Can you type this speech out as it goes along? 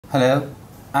Hello,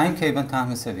 I'm Kayvan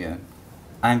Tahmasebian.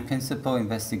 I'm principal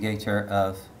investigator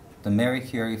of the Marie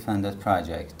Curie-funded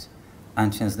project,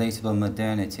 Untranslatable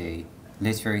Modernity,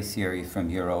 Literary Theory from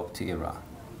Europe to Iran.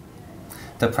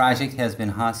 The project has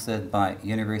been hosted by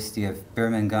University of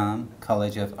Birmingham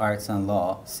College of Arts and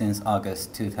Law since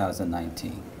August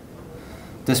 2019.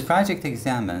 This project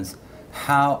examines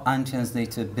how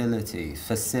untranslatability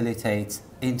facilitates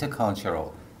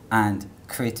intercultural and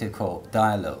critical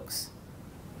dialogues.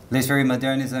 Literary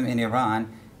modernism in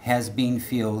Iran has been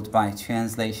fueled by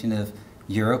translation of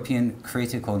European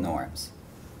critical norms.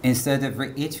 Instead of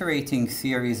reiterating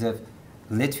theories of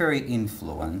literary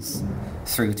influence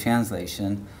through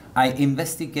translation, I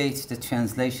investigate the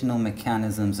translational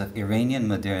mechanisms of Iranian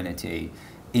modernity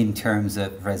in terms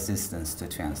of resistance to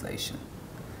translation.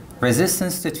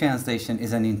 Resistance to translation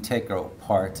is an integral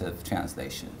part of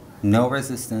translation. No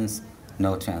resistance,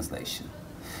 no translation.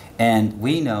 And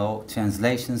we know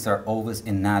translations are always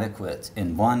inadequate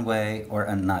in one way or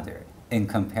another in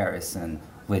comparison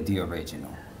with the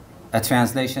original. A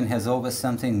translation has always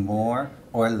something more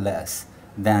or less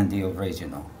than the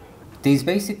original. These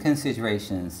basic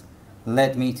considerations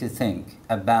led me to think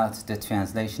about the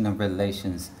translational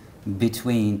relations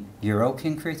between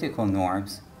European critical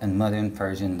norms and modern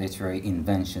Persian literary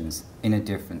inventions in a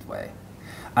different way.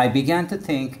 I began to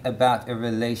think about a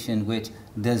relation which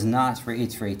does not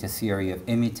reiterate a theory of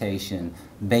imitation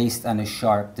based on a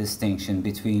sharp distinction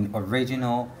between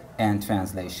original and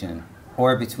translation,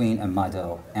 or between a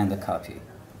model and a copy.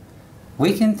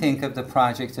 We can think of the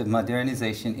project of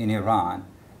modernization in Iran,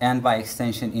 and by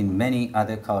extension in many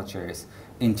other cultures,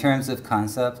 in terms of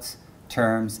concepts,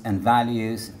 terms, and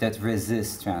values that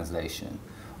resist translation,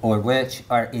 or which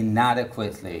are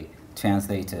inadequately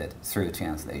translated through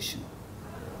translation.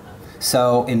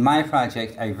 So, in my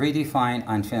project, I redefine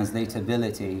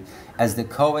untranslatability as the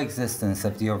coexistence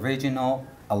of the original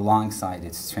alongside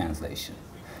its translation.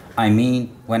 I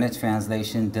mean, when a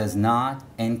translation does not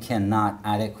and cannot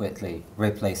adequately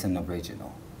replace an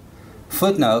original.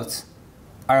 Footnotes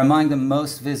are among the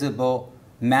most visible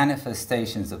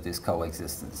manifestations of this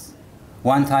coexistence.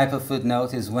 One type of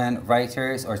footnote is when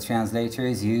writers or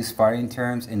translators use foreign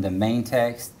terms in the main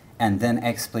text and then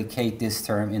explicate this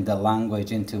term in the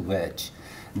language into which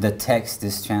the text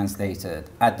is translated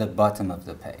at the bottom of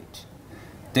the page.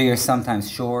 They are sometimes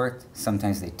short,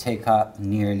 sometimes they take up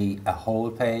nearly a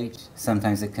whole page,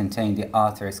 sometimes they contain the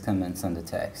author's comments on the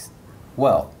text.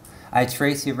 Well, I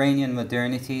trace Iranian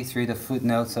modernity through the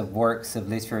footnotes of works of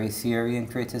literary theory and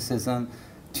criticism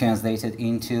translated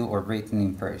into or written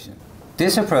in Persian.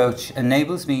 This approach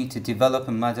enables me to develop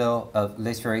a model of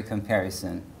literary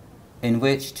comparison in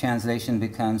which translation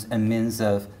becomes a means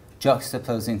of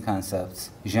juxtaposing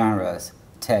concepts, genres,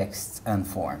 texts, and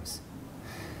forms.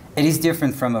 It is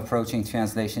different from approaching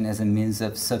translation as a means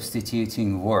of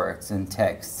substituting words and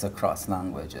texts across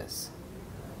languages.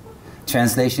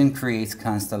 Translation creates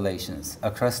constellations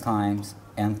across times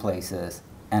and places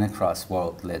and across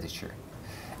world literature.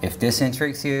 If this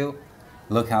intrigues you,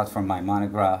 look out for my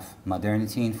monograph,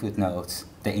 Modernity in Footnotes,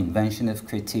 The Invention of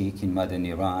Critique in Modern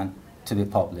Iran, to be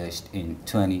published in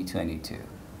 2022.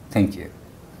 Thank you.